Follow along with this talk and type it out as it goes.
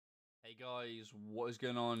Hey guys, what is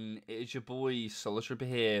going on? It is your boy Solitripper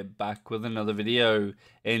here, back with another video.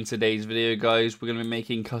 In today's video guys, we're going to be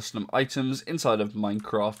making custom items inside of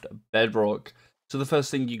Minecraft Bedrock. So the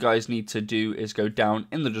first thing you guys need to do is go down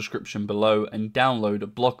in the description below and download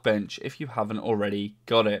Blockbench if you haven't already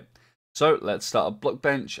got it. So let's start a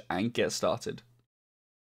Blockbench and get started.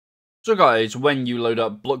 So guys, when you load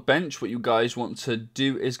up Blockbench, what you guys want to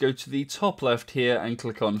do is go to the top left here and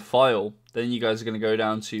click on File. Then you guys are going to go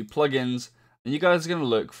down to Plugins, and you guys are going to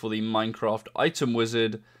look for the Minecraft Item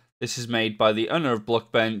Wizard. This is made by the owner of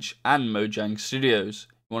Blockbench and Mojang Studios.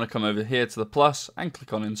 You want to come over here to the plus and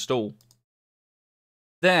click on Install.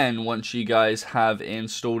 Then once you guys have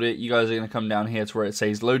installed it, you guys are going to come down here to where it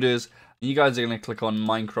says Loaders, and you guys are going to click on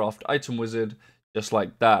Minecraft Item Wizard, just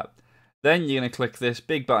like that. Then you're going to click this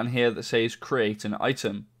big button here that says Create an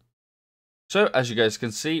Item. So as you guys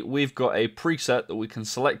can see, we've got a preset that we can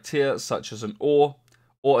select here, such as an ore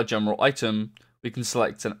or a general item. We can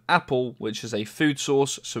select an apple, which is a food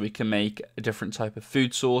source, so we can make a different type of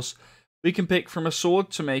food source. We can pick from a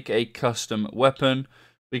sword to make a custom weapon.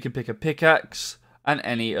 We can pick a pickaxe and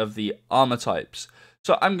any of the armor types.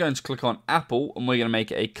 So I'm going to click on apple and we're going to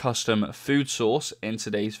make a custom food source in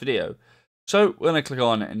today's video. So we're going to click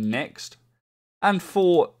on next, and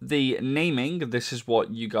for the naming, this is what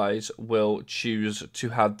you guys will choose to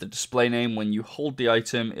have the display name. When you hold the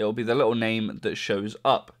item, it'll be the little name that shows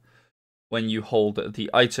up when you hold the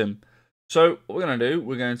item. So what we're going to do,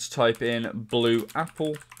 we're going to type in blue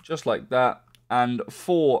apple, just like that, and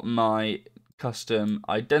for my custom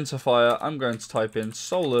identifier, I'm going to type in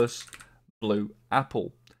Solus blue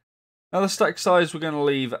apple. Now the stack size we're going to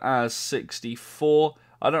leave as 64.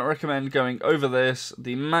 I don't recommend going over this.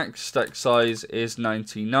 The max stack size is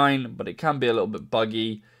 99, but it can be a little bit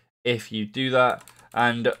buggy if you do that.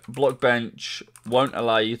 And Blockbench won't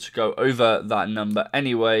allow you to go over that number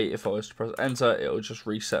anyway. If I was to press enter, it will just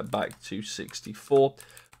reset back to 64.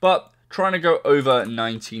 But trying to go over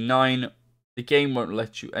 99, the game won't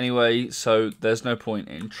let you anyway, so there's no point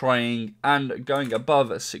in trying. And going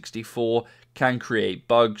above 64 can create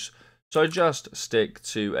bugs. So just stick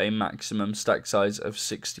to a maximum stack size of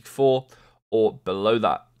 64 or below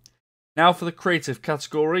that. Now for the creative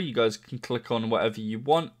category, you guys can click on whatever you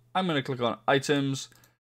want. I'm going to click on items.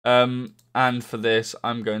 And for this,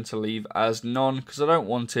 I'm going to leave as none because I don't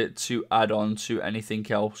want it to add on to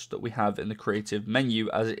anything else that we have in the creative menu,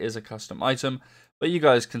 as it is a custom item. But you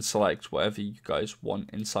guys can select whatever you guys want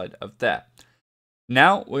inside of there.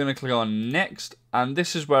 Now we're going to click on next, and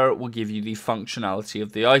this is where it will give you the functionality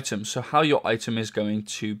of the item, so how your item is going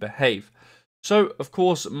to behave. So of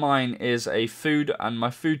course mine is a food, and my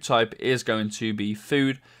food type is going to be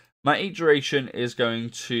food. My eat duration is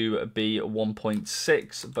going to be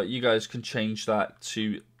 1.6, but you guys can change that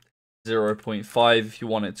to 0.5 if you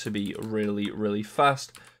want it to be really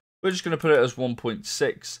fast. We're just going to put it as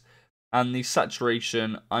 1.6, and the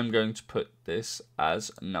saturation, I'm going to put this as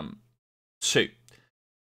num 2.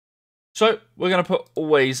 So we're going to put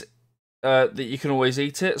always, that you can always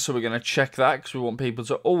eat it. So we're going to check that because we want people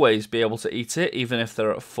to always be able to eat it, even if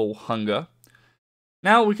they're at full hunger.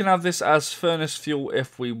 Now we can have this as furnace fuel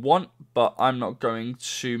if we want, but I'm not going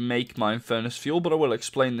to make mine furnace fuel, but I will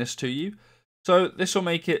explain this to you. So this will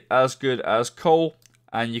make it as good as coal,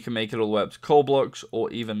 and you can make it all the way up to coal blocks,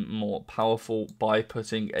 or even more powerful by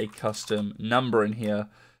putting a custom number in here.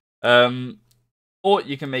 Or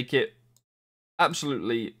you can make it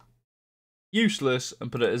absolutely useless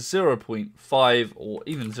and put it as 0.5 or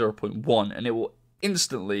even 0.1, and it will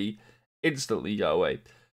instantly go away.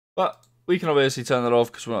 But we can obviously turn that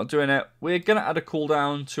off because we're not doing it. We're going to add a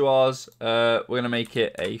cooldown to ours. We're going to make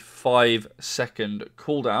it a 5-second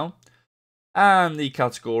cooldown. And the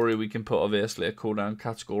category, we can put obviously a cooldown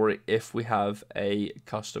category if we have a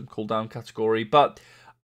custom cooldown category. But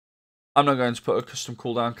I'm not going to put a custom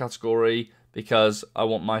cooldown category because I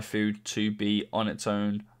want my food to be on its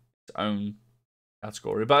own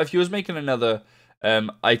category. But if you was making another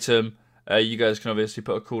item, you guys can obviously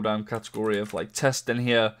put a cooldown category of like test in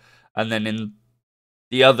here, and then in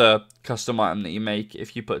the other custom item that you make,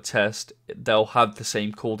 if you put test, they'll have the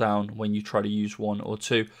same cooldown when you try to use 1 or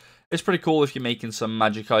 2. It's pretty cool if you're making some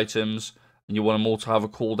magic items and you want them all to have a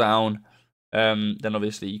cooldown, then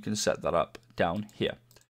obviously you can set that up down here.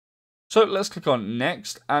 So let's click on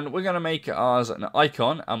next, and we're going to make ours an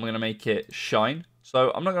icon, and we're going to make it shine.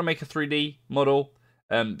 So I'm not going to make a 3D model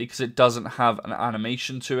because it doesn't have an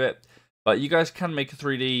animation to it. But you guys can make a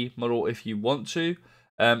 3D model if you want to.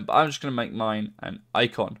 But I'm just going to make mine an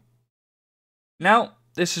icon. Now,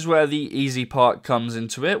 this is where the easy part comes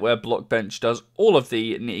into it, where Blockbench does all of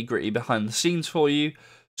the nitty-gritty behind the scenes for you.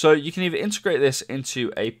 So you can either integrate this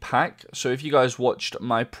into a pack. So if you guys watched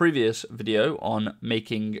my previous video on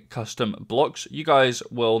making custom blocks, you guys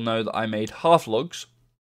will know that I made half logs.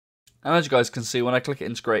 And as you guys can see, when I click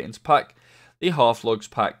integrate into pack, the half logs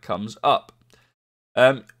pack comes up.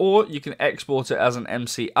 Or you can export it as an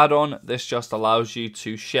MC add-on. This just allows you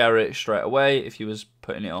to share it straight away if you was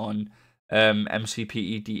putting it on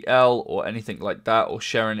MCPEDL or anything like that, or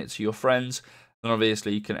sharing it to your friends. Then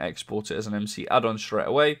obviously you can export it as an MC add-on straight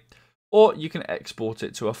away. Or you can export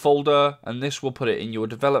it to a folder, and this will put it in your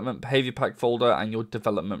development behavior pack folder and your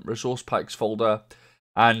development resource packs folder,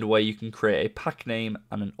 and where you can create a pack name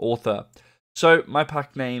and an author. So my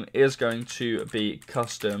pack name is going to be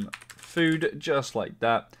custom food, just like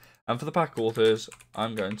that. And for the pack authors,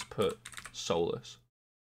 I'm going to put Solus.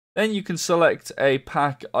 Then you can select a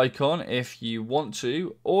pack icon if you want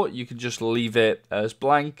to, or you can just leave it as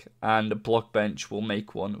blank and Blockbench will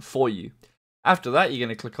make one for you. After that, you're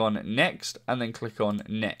going to click on next and then click on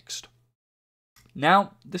next.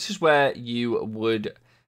 Now, this is where you would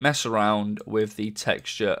mess around with the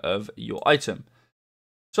texture of your item.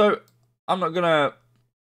 So I'm not going to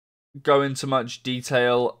go into much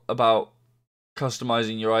detail about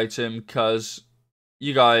customizing your item because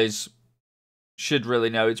you guys should really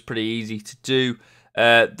know it's pretty easy to do.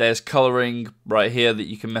 There's coloring right here that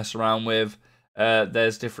you can mess around with.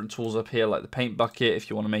 There's different tools up here like the paint bucket if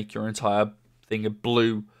you want to make your entire thing a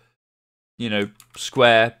blue,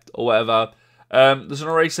 square or whatever. There's an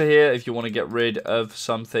eraser here if you want to get rid of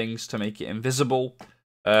some things to make it invisible,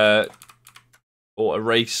 or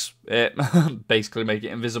erase it, basically make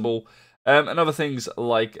it invisible, and other things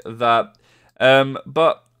like that.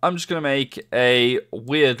 But I'm just going to make a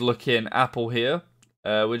weird looking apple here.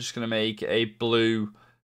 We're just going to make a blue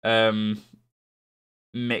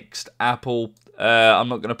mixed apple. I'm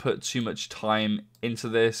not going to put too much time into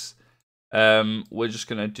this. We're just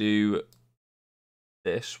going to do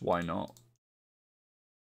this. Why not?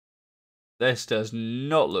 This does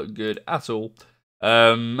not look good at all.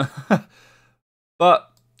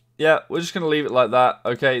 But yeah, we're just going to leave it like that.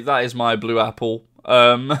 Okay, that is my blue apple.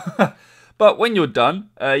 But when you're done,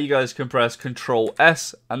 you guys can press Control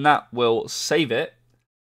S and that will save it.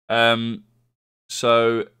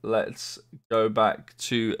 So let's go back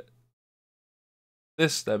to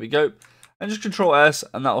this. There we go. And just Control S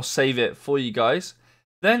and that will save it for you guys.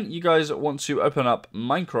 Then you guys want to open up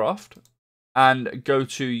Minecraft and go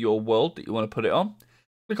to your world that you want to put it on.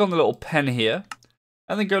 Click on the little pen here.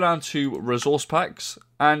 And then go down to resource packs,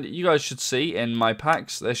 and you guys should see in my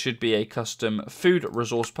packs there should be a custom food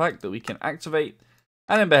resource pack that we can activate,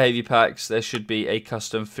 and in behavior packs there should be a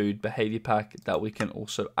custom food behavior pack that we can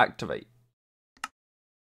also activate.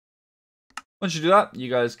 Once you do that, you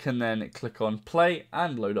guys can then click on play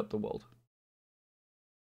and load up the world.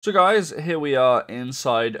 So guys, here we are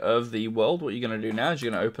inside of the world. What you're going to do now is you're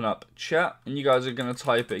going to open up chat, and you guys are going to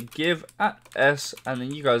type in give @s, and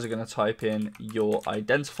then you guys are going to type in your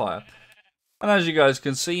identifier. And as you guys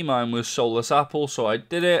can see, mine was Solus Apple, so I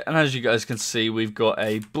did it. And as you guys can see, we've got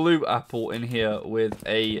a blue apple in here with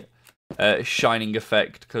a shining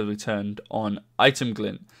effect because we turned on item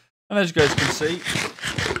glint. And as you guys can see,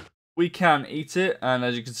 we can eat it, and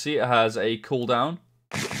as you can see, it has a cooldown.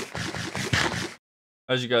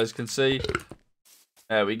 As you guys can see,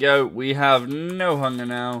 there we go. We have no hunger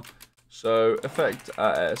now. So effect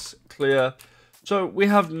 @s clear. So we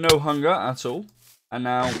have no hunger at all. And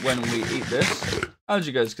now when we eat this, as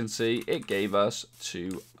you guys can see, it gave us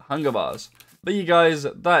 2 hunger bars. But you guys,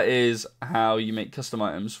 that is how you make custom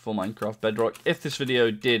items for Minecraft Bedrock. If this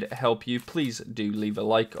video did help you, please do leave a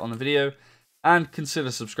like on the video and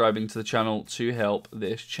consider subscribing to the channel to help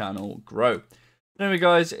this channel grow. Anyway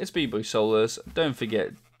guys, it's B-Boy Solus. Don't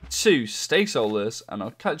forget to stay Solus, and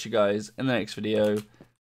I'll catch you guys in the next video.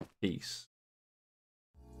 Peace.